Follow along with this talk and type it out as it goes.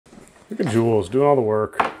Look at Jules doing all the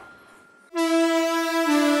work.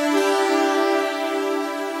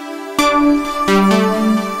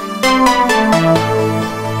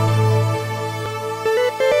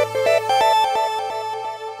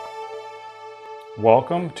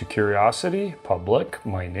 Welcome to Curiosity Public.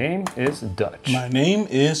 My name is Dutch. My name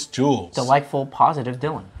is Jules. Delightful, positive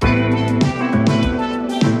Dylan.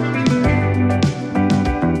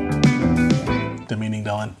 Demeaning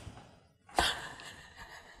Dylan.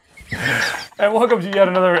 And welcome to yet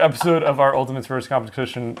another episode of our Ultimate Spirits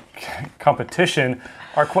competition.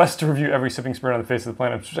 Our quest to review every sipping spirit on the face of the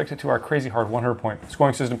planet, subjected to our crazy hard 100-point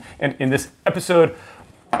scoring system. And in this episode,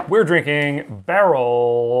 we're drinking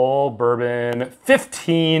Barrell Bourbon,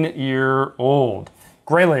 15-year-old.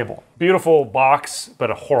 Gray label. Beautiful box, but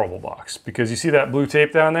a horrible box. Because you see that blue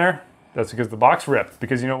tape down there? That's because the box ripped.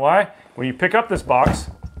 Because you know why? When you pick up this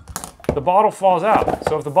box, the bottle falls out.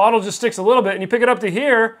 So if the bottle just sticks a little bit and you pick it up to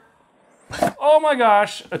here, oh my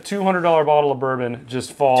gosh, a $200 bottle of bourbon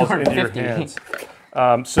just falls into your hands.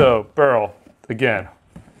 So, Barrell, again,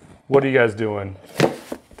 what are you guys doing?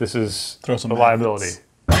 This is Throw some a liability.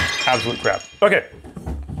 Absolute crap. Okay.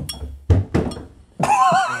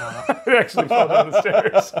 It actually fell down the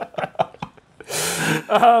stairs.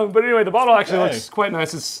 But anyway, the bottle actually looks quite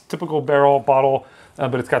nice. It's typical Barrell bottle,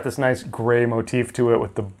 but it's got this nice gray motif to it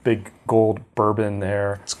with the big gold bourbon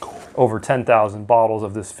there. It's cool. Over 10,000 bottles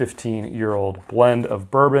of this 15-year-old blend of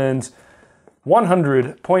bourbons.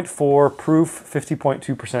 100.4 proof,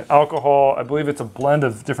 50.2% alcohol. I believe it's a blend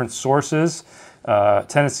of different sources.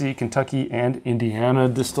 Tennessee, Kentucky, and Indiana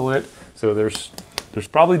distillate. So there's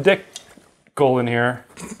probably Dickel in here.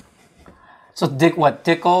 So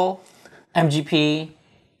Dickel, MGP,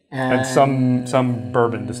 And some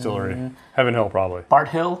bourbon distillery. Heaven Hill, probably. Bart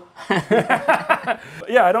Hill.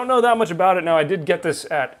 Yeah, I don't know that much about it now. I did get this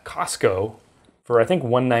at Costco for, I think,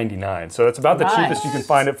 $1.99. So it's about the cheapest you can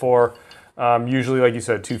find it for. Usually, like you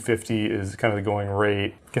said, $2.50 is kind of the going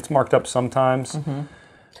rate. Gets marked up sometimes. Mm-hmm.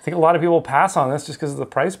 I think a lot of people pass on this just because of the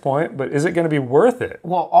price point, but is it going to be worth it?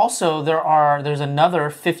 Well, also, there's another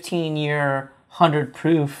 15-year 100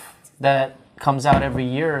 proof that comes out every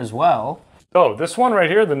year as well. Oh, this one right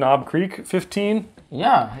here, the Knob Creek 15.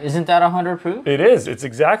 Yeah, isn't that 100 proof? It is. It's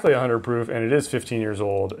exactly 100 proof, and it is 15 years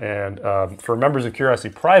old. And for members of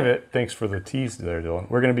Curiosity Private, thanks for the tease there, Dylan.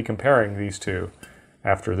 We're going to be comparing these two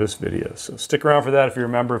after this video. So stick around for that if you're a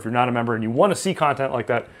member. If you're not a member and you want to see content like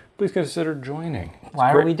that, please consider joining.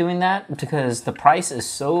 Why are we doing that? Because the price is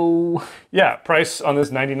so... Yeah, price on this,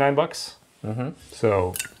 $99. Mm-hmm.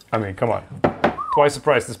 So, I mean, come on. Twice the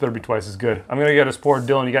price. This better be twice as good. I'm going to get us poured.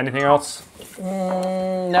 Dylan, you got anything else?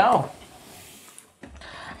 No.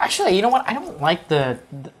 Actually, you know what? I don't like the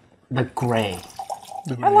gray.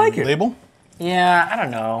 I like it. Label? Yeah, I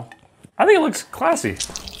don't know. I think it looks classy.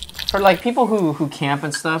 For like people who camp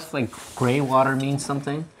and stuff, like gray water means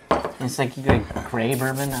something. And it's like you get gray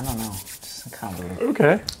bourbon. I don't know. It's kind of weird.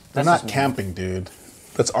 Okay. They're not camping, dude.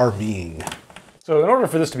 That's RVing. So in order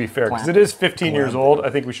for this to be fair, because it is 15 years old, I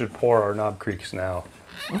think we should pour our Knob Creeks now.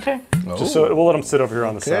 Okay. Just so we'll let them sit over here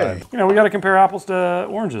on the side. You know, we got to compare apples to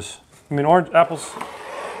oranges. I mean, orange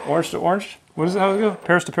to orange. What is it? How does it go?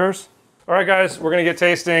 Pears to pears. All right, guys, we're gonna get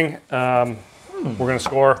tasting. We're gonna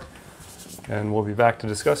score, and we'll be back to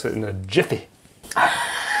discuss it in a jiffy.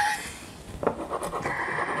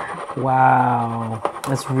 Wow,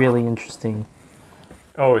 that's really interesting.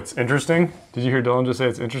 Oh, it's interesting. Did you hear Dylan just say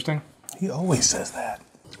it's interesting? He always says that.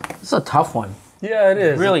 It's a tough one. Yeah, it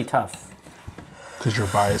is. Really tough. Because you're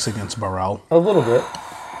biased against Barrell. A little bit.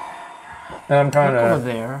 And I'm trying Look over to.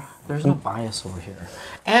 there. There's no bias over here.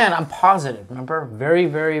 And I'm positive, remember? Very,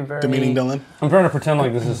 very, very... Demeaning Dylan? I'm trying to pretend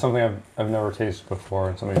like this is something I've never tasted before,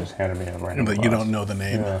 and somebody just handed me a random But glass. you don't know the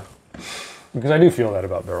name. Yeah. Because I do feel that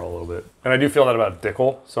about Barrell a little bit. And I do feel that about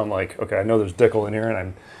Dickel. So I'm like, okay, I know there's Dickel in here, and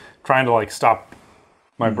I'm trying to like stop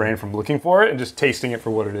my brain from looking for it and just tasting it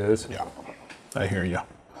for what it is. Yeah, I hear you.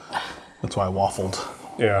 That's why I waffled.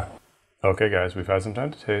 Yeah. Okay, guys, we've had some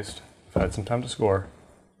time to taste. We've had some time to score.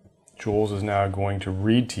 Jules is now going to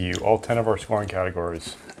read to you all 10 of our scoring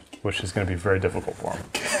categories, which is going to be very difficult for him.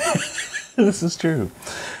 This is true.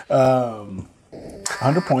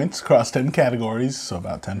 100 points across 10 categories, so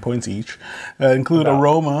about 10 points each. Include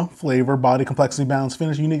aroma, flavor, body complexity, balance,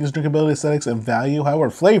 finish, uniqueness, drinkability, aesthetics, and value.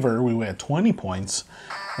 However, flavor, we had 20 points,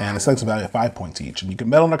 and aesthetics and value at 5 points each. And you can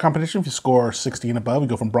medal in our competition if you score 60 and above. We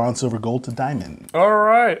go from bronze, silver, gold to diamond. All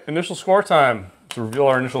right, initial score time. To reveal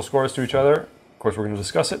our initial scores to each other. Of course, we're going to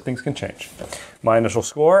discuss it. Things can change. My initial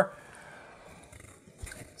score,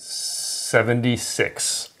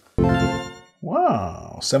 76.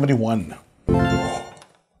 Wow, 71.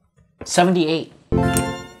 78.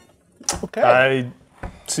 Okay. I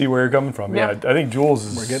see where you're coming from. Yeah, I think Jules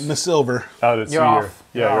is We're getting the silver. out at sea You're here. off.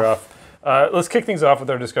 Yeah, you're off. Let's kick things off with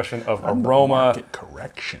our discussion of aroma. Market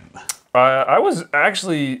correction. I was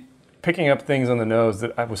actually picking up things on the nose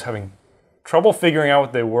that I was having trouble figuring out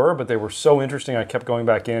what they were, but they were so interesting I kept going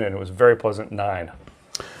back in, and it was very pleasant. 9.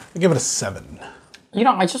 I give it a 7. You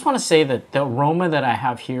know, I just want to say that the aroma that I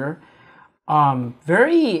have here,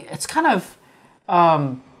 it's kind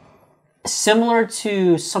of similar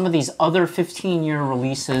to some of these other 15-year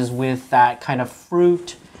releases with that kind of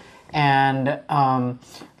fruit and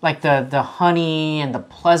like the honey and the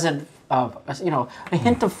pleasant, a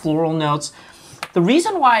hint of floral notes. The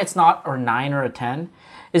reason why it's not a 9 or a 10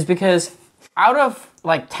 is because out of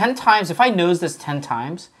like 10 times, if I nose this 10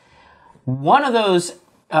 times, one of those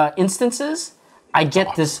instances, I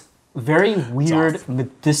get this very weird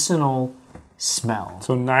medicinal smell.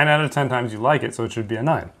 So 9 out of 10 times you like it, so it should be a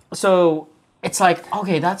 9. So it's like,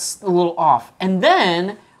 okay, that's a little off. And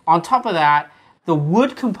then on top of that, the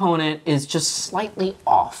wood component is just slightly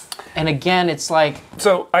off. And again, it's like...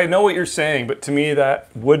 So I know what you're saying, but to me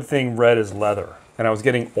that wood thing read as leather. And I was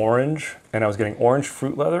getting orange, and I was getting orange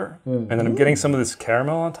fruit leather, and then I'm getting some of this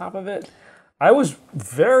caramel on top of it. I was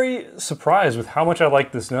very surprised with how much I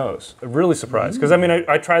liked this nose. Really surprised. Because, I mean,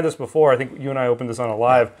 I tried this before. I think you and I opened this on a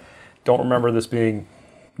live. Don't remember this being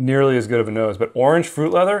nearly as good of a nose. But orange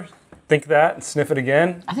fruit leather, think that, and sniff it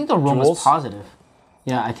again. I think the aroma is positive.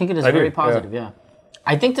 Yeah, I think it is very positive, yeah.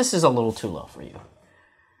 I think this is a little too low for you.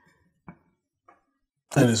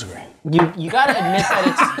 I disagree. You got to admit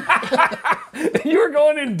that it's... You were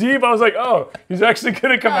going in deep. I was like, oh, he's actually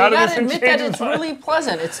going to come out of this and You change got to admit that his it's mind. really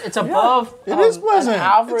pleasant. It's above it is pleasant. an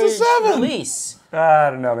average It's a 7. release. I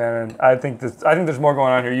don't know, man. I think there's more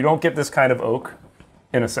going on here. You don't get this kind of oak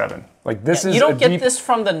in a 7. Like this is You don't a get deep, this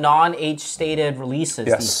from the non-age stated releases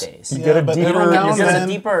Yes. these days. You get a but deeper. You don't get now this and as a then-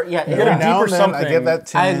 deeper... Yeah, get a Every now deeper and then something. I get that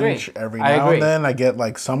tinge. I agree. Every I now agree. and then I get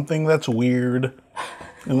like something that's weird.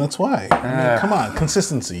 And that's why. I mean, come on,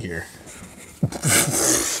 consistency here.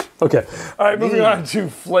 Okay. All right, moving on to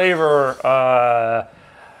flavor. A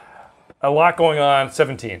lot going on.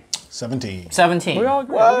 17. 17. 17. We all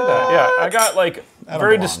agree. Look at that. Yeah, I got like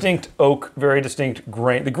very belong. distinct oak, very distinct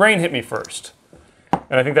grain. The grain hit me first,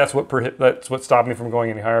 and I think that's what stopped me from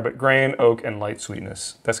going any higher. But grain, oak, and light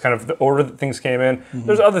sweetness. That's kind of the order that things came in.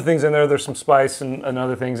 There's other things in there. There's some spice and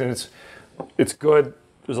other things, and it's good.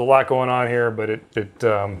 There's a lot going on here, but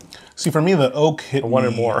See, for me, the oak hit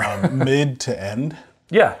wanted me more. mid to end.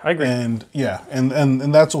 yeah, I agree. And yeah,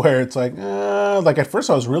 and that's where it's like at first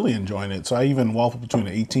I was really enjoying it, so I even waffled between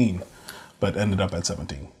 18, but ended up at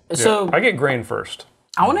 17. So I get grain first.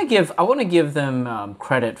 I want to give them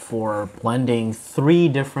credit for blending 3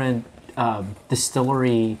 different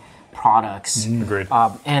distillery products. Agreed.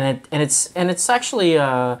 And it's actually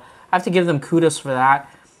I have to give them kudos for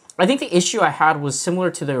that. I think the issue I had was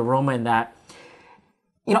similar to the aroma in that,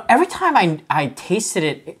 you know, every time I tasted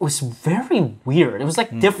it, it was very weird. It was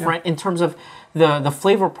like different in terms of the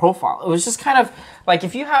flavor profile. It was just kind of like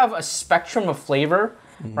if you have a spectrum of flavor,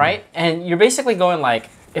 right? And you're basically going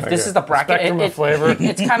like, if this is the bracket, spectrum of flavor.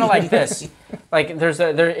 it's kind of like this. Like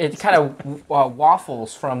it kind of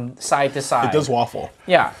waffles from side to side. It does waffle.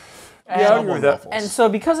 Yeah. Yeah, I agree with that. Waffles. And so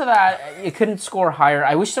because of that, it couldn't score higher.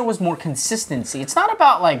 I wish there was more consistency. It's not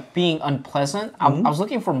about like being unpleasant. I was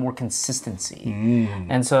looking for more consistency.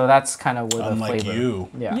 And so that's kind of where Unlike the flavor. you.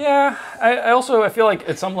 Yeah. Yeah, I feel like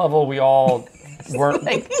at some level we all weren't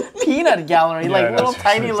Like peanut gallery, like Yeah, little that's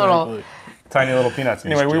tiny little. Exactly. tiny little peanuts.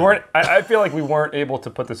 Anyway, we weren't. I feel like we weren't able to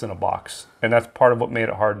put this in a box, and that's part of what made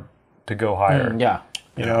it hard to go higher. Yeah.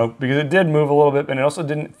 You know, because it did move a little bit, and it also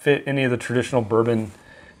didn't fit any of the traditional bourbon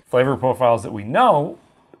flavor profiles that we know.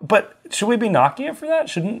 But should we be knocking it for that?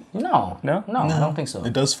 Shouldn't? No. No? No, I don't think so.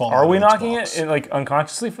 It does fall. Are we into its knocking box. it like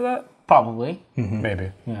unconsciously for that? Probably.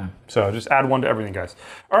 Maybe. Yeah. So just add 1 to everything, guys.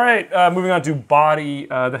 All right, moving on to body.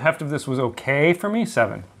 The heft of this was okay for me,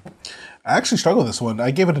 7. I actually struggled with this one.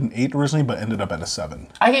 I gave it an 8 originally, but ended up at a 7.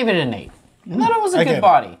 I gave it an 8. I thought it was a I get good it.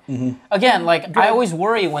 body. Again, like I always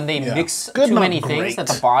worry when they mix Good, too not many great. things that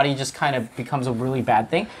the body just kind of becomes a really bad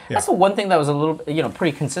thing. That's the one thing that was a little,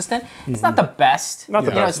 pretty consistent. It's not the best. Not the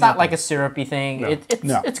You know, best. it's not like a syrupy thing.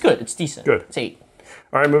 It's good. It's decent. Good. It's 8.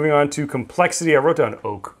 All right, moving on to complexity. I wrote down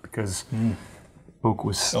oak because oak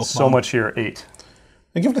was so bomb. much here, 8.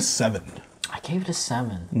 I give it a 7. I gave it a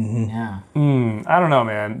 7. Yeah. I don't know,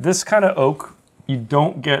 man. This kind of oak, you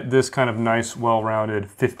don't get this kind of nice, well-rounded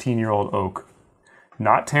 15-year-old oak.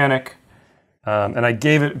 Not tannic. And I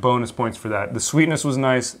gave it bonus points for that. The sweetness was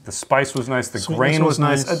nice. The spice was nice. The grain was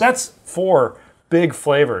nice. That's 4 big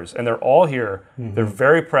flavors, and they're all here. They're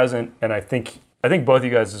very present, and I think I think both of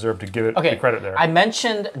you guys deserve to give it the credit there. I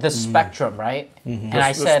mentioned the spectrum, right? And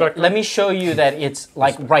I The said, spectrum? let me show you that it's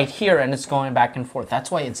like right here and it's going back and forth. That's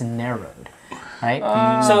why it's narrowed, right?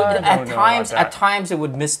 So at times it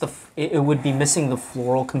would miss it would be missing the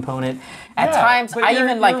floral component. At times, I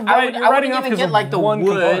even like I wouldn't even get like the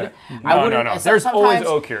wood. No. There's always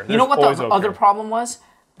oak here. You know what the other problem was?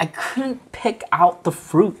 I couldn't pick out the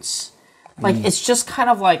fruits. Like, it's just kind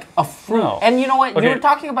of like a fruit. No. And you know what? You were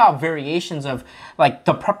talking about variations of, like,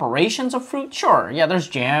 the preparations of fruit. Sure, yeah, there's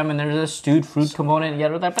jam and there's a stewed fruit component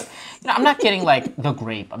and that. But, you know, I'm not getting, like, the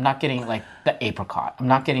grape. I'm not getting, like, the apricot. I'm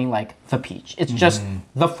not getting, like, the peach. It's just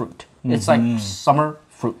the fruit. It's like summer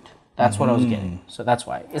fruit. That's what I was getting. So that's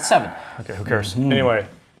why. It's 7. Okay, who cares? Anyway,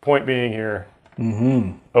 point being here,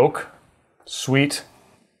 oak, sweet,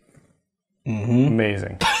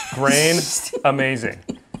 amazing. Grain, amazing.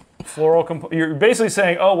 Floral, you're basically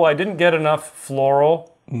saying, oh, well, I didn't get enough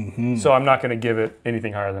floral, so I'm not going to give it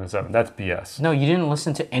anything higher than a 7. That's BS. No, you didn't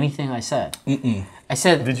listen to anything I said. I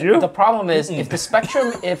said, did you? The problem is, if the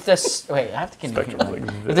spectrum, wait, I have to continue.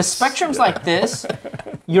 If the spectrum's like this,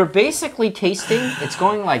 you're basically tasting, it's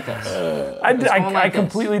going like this. I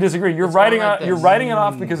completely disagree. You're writing it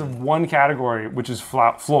off because of one category, which is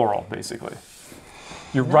floral, basically.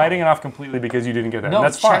 You're writing it off completely because you didn't get that. No, and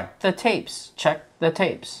that's fine. Check the tapes. Check the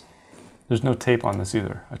tapes. There's no tape on this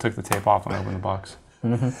either. I took the tape off when I opened the box.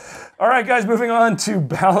 All right, guys, moving on to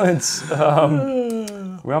balance. We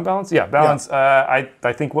on balance? Yeah, balance. Yeah.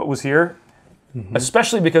 I think what was here,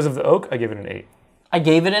 especially because of the oak, I gave it an 8. I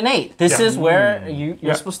gave it an 8. This is where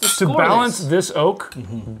you're supposed to score to balance this oak,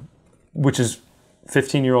 which is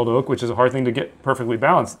 15-year-old oak, which is a hard thing to get perfectly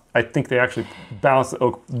balanced. I think they actually balance the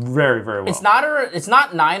oak very, very well. It's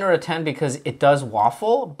not 9 or a 10 because it does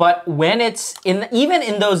waffle, but when it's even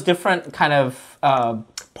in those different kind of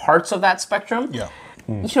parts of that spectrum, you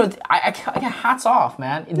know, I hats off,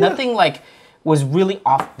 man. Nothing like was really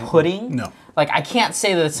off-putting. No. Like I can't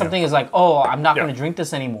say that something is like, oh, I'm not going to drink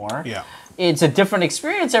this anymore. Yeah. It's a different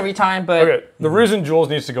experience every time, but okay. The reason Jules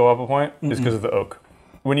needs to go up a point is because of the oak.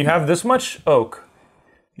 When you have this much oak,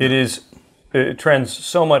 it trends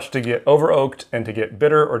so much to get over-oaked and to get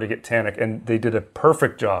bitter or to get tannic, and they did a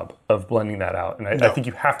perfect job of blending that out, and I think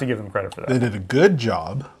you have to give them credit for that. They did a good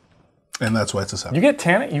job, and that's why it's a 7. You get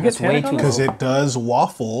tannic? You get tannic? Because it does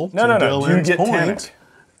waffle. No. Do you get tannic?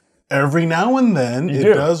 Every now and then, it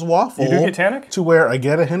does waffle. You do get tannic? To where I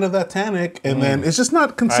get a hint of that tannic, and then it's just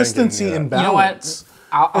not consistency and balance. You know what?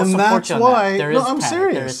 I'll support you on why. that. There no, I'm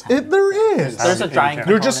serious. There is. There's a drying component.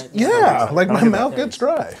 You're just like my mouth gets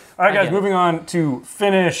dry. All right, guys, moving on to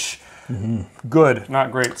finish. Good,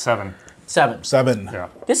 not great. 7. 7. Yeah.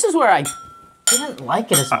 This is where I didn't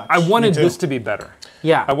like it as much. I wanted this to be better.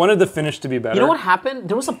 Yeah. I wanted the finish to be better. You know what happened?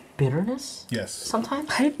 There was a bitterness. Yes. Sometimes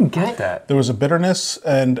I didn't get that. There was a bitterness,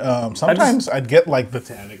 and sometimes I'd get like the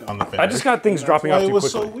tannic on the finish. I just got things dropping off too quickly. It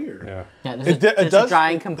was so weird. Yeah. There's a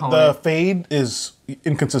drying component. The fade is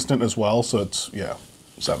inconsistent as well, so it's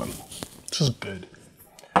 7. Which is good.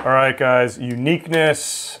 All right, guys.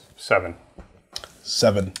 Uniqueness 7.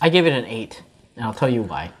 7. I gave it an 8, and I'll tell you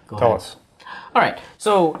why. Tell us. All right.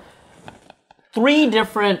 So 3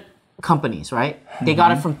 different companies, right? They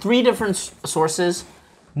got it from 3 different sources.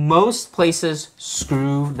 Most places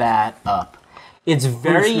screw that up. It's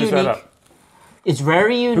very unique. It's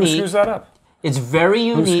very unique. Who screws that up? It's very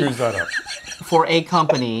unique. Who screws that up? For a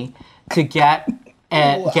company to get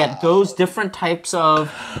those different types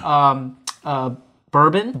of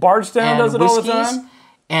bourbon. Bardstown does it all the time.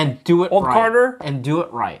 And do it Old right. Carter. And do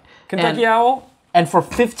it right. Kentucky Owl. And for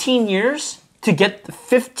 15 years, to get the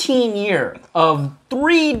 15 year of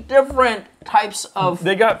 3 different types of...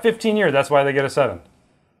 They got 15 years. That's why they get a 7.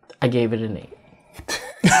 I gave it an 8.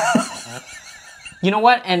 You know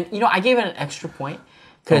what? And I gave it an extra point.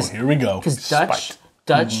 Here we go. Because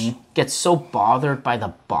Dutch gets so bothered by the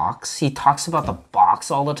box. He talks about the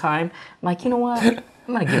box all the time. I'm like, you know what?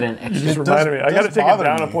 I'm going to give it an extra. You just reminded me. I got to take it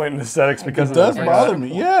down a point in aesthetics because it does bother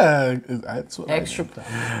me. Yeah. That's what extra.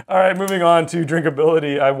 All right, moving on to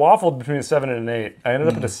drinkability. I waffled between a 7 and an 8. I ended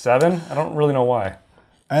up at a 7. I don't really know why.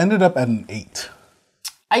 I ended up at an 8.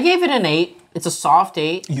 I gave it an 8. It's a soft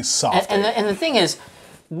 8. You soft 8. And the thing is,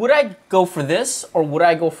 would I go for this or would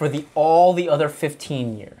I go for all the other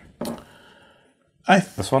 15 year?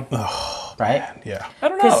 This one? Oh, right? Man, yeah. I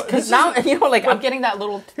don't know. Because now, I'm getting that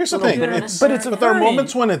little Here's the thing. bitterness. But there are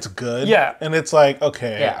moments when it's good. Yeah. And it's like,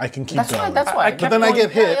 okay, I can keep going. That's why. But then I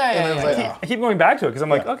get hit, and it's like, I keep going back to it because I'm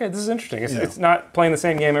like, okay, this is interesting. It's not playing the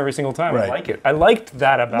same game every single time. Right. I like it. I liked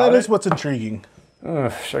that about it. That is what's intriguing.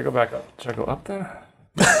 Should I go back up? Should I go up then?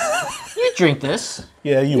 You could drink this.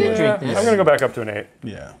 Yeah, you would. Drink this. I'm gonna go back up to an 8.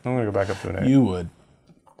 Yeah, I'm gonna go back up to an 8. you would.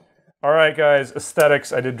 All right, guys.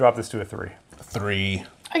 Aesthetics. I did drop this to a 3. 3.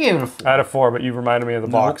 I gave it a 4. I had a 4, but you reminded me of the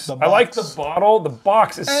box. the I like the box. bottle. The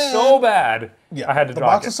box is so bad. Yeah, I had to the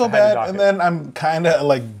drop box it. is so I had to bad, dock and it. then I'm kind of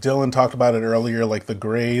like Dylan talked about it earlier, like the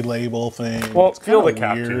gray label thing. Well, It's feel the kinda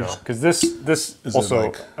cap weird. too, though, because this it also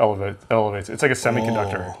like- elevates. It's like a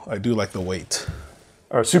semiconductor Oh, I do like the weight.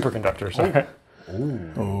 or a superconductor. Sorry.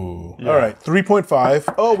 Ooh. All right,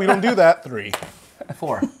 3.5. Oh, we don't do that. 3.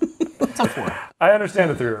 4. It's a 4. I understand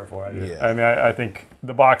the 3 or a 4. I do. Yeah. I mean, I think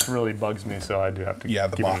the box really bugs me, so I do have to. Yeah,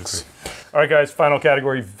 the keep it at box. 3. All right, guys. Final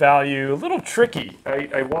category: value. A little tricky. I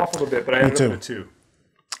waffled a bit, but I ended up with a 2.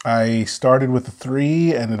 I started with a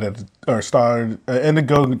 3, ended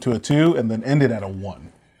going to a 2, and then ended at a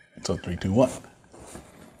 1. So 3, 2, 1.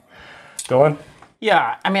 Dylan.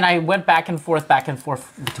 Yeah, I mean, I went back and forth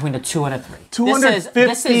between a 2 and a 3. $250.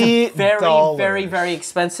 This is very, very, very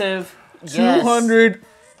expensive. Yes.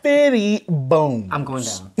 250. Boom. I'm going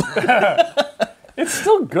down. It's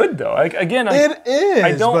still good though. Again, It is.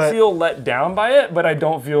 I don't but feel let down by it, but I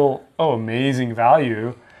don't feel amazing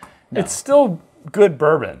value. It's still good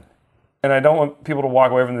bourbon, and I don't want people to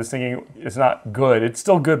walk away from this thinking it's not good. It's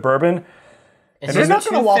still good bourbon. It's You're just not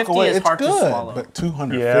going to walk 250 away. is It's hard to good, swallow. but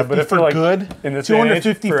 250 Yeah, but I for feel like good. in this day and age,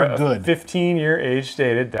 250 for a good. 15-year age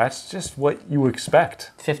stated. That's just what you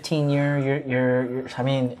expect. 15-year, you're I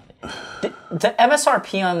mean, the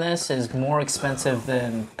MSRP on this is more expensive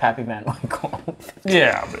than Pappy Van Winkle.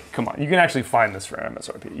 Yeah, but come on, you can actually find this for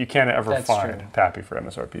MSRP. You can't ever That's find true. Pappy for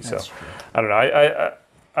MSRP. So That's true. I don't know.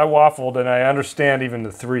 I waffled, and I understand even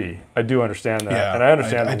the 3. I do understand that, Yeah, and I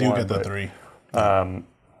understand I the do 1, get the but, 3.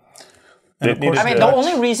 It needed I mean, to- the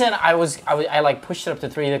only reason I like pushed it up to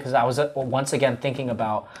 3 because I was once again thinking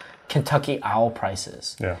about Kentucky Owl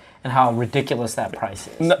prices. Yeah. And how ridiculous that price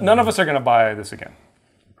is. None of us are going to buy this again.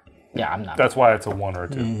 Yeah, I'm not. That's why it's a 1 or a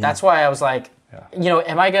 2. That's why I was like, you know,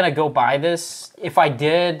 am I gonna go buy this? If I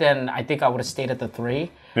did, then I think I would have stayed at the 3.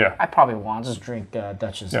 Yeah. I probably won't just drink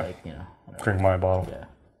Dutch's, Yeah. like, you know. Whatever. Drink my bottle. Yeah.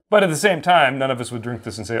 But at the same time, none of us would drink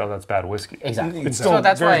this and say, "Oh, that's bad whiskey." Exactly. It's still So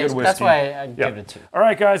that's very why good whiskey. that's why I Yeah. give it a 2. All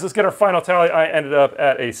right, guys, let's get our final tally. I ended up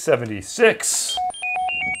at a 76,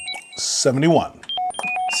 71.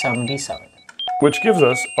 77. which gives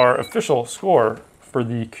us our official score for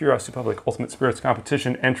the Curiosity Public Ultimate Spirits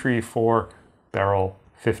Competition entry for Barrell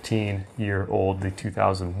 15-year-old, the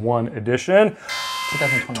 2001 edition.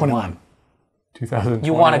 2021. 2021.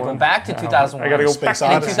 You want to go back to 2001? I gotta go Space back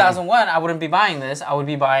And in Odyssey. 2001, I wouldn't be buying this. I would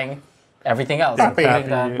be buying everything else. Pappy. Including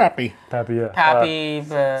the Pappy. Pappy. Yeah. Pappy.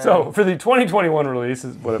 So for the 2021 release,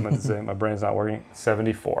 is what I meant to say. My brain's not working.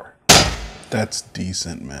 74. That's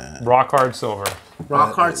decent, man. Rock hard silver.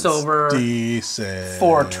 Rock Hard Silver Decent.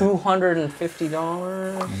 for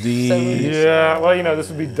 $250. Decent. Yeah, well, you know, this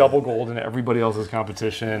would be double gold in everybody else's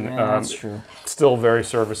competition. Yeah, that's true. Still very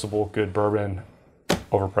serviceable, good bourbon,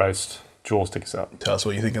 overpriced. Jules, take us out. Tell us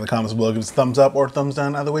what you think in the comments below. Give us a thumbs up or a thumbs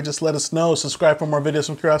down. Either way, just let us know. Subscribe for more videos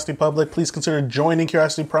from Curiosity Public. Please consider joining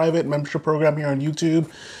Curiosity Private membership program here on YouTube.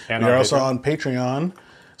 And we on are also Patreon. on Patreon,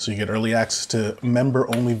 so you get early access to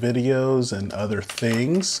member-only videos and other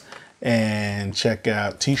things. And check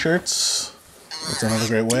out t-shirts. That's another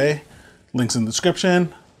great way. Links in the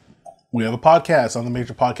description. We have a podcast on the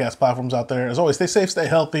major podcast platforms out there. As always, stay safe, stay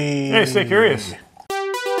healthy. Hey, stay curious.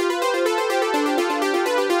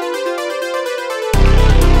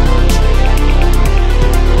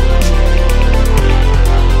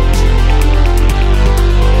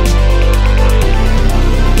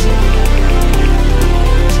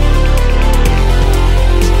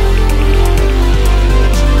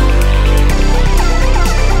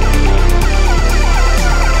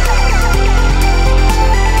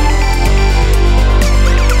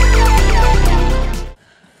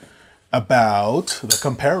 About the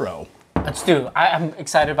Comparo. Let's do. I'm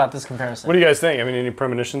excited about this comparison. What do you guys think? I mean, any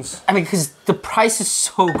premonitions? I mean, because the price is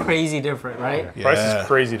so crazy different, right? Price Yeah. is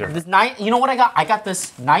crazy different. This you know what I got? I got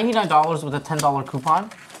this $99 with a $10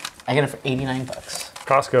 coupon. I get it for $89.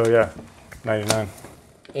 Costco, yeah, 99.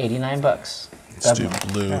 $89. Let's do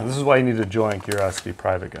blue. This is why you need to join Curiosity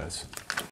Private, guys.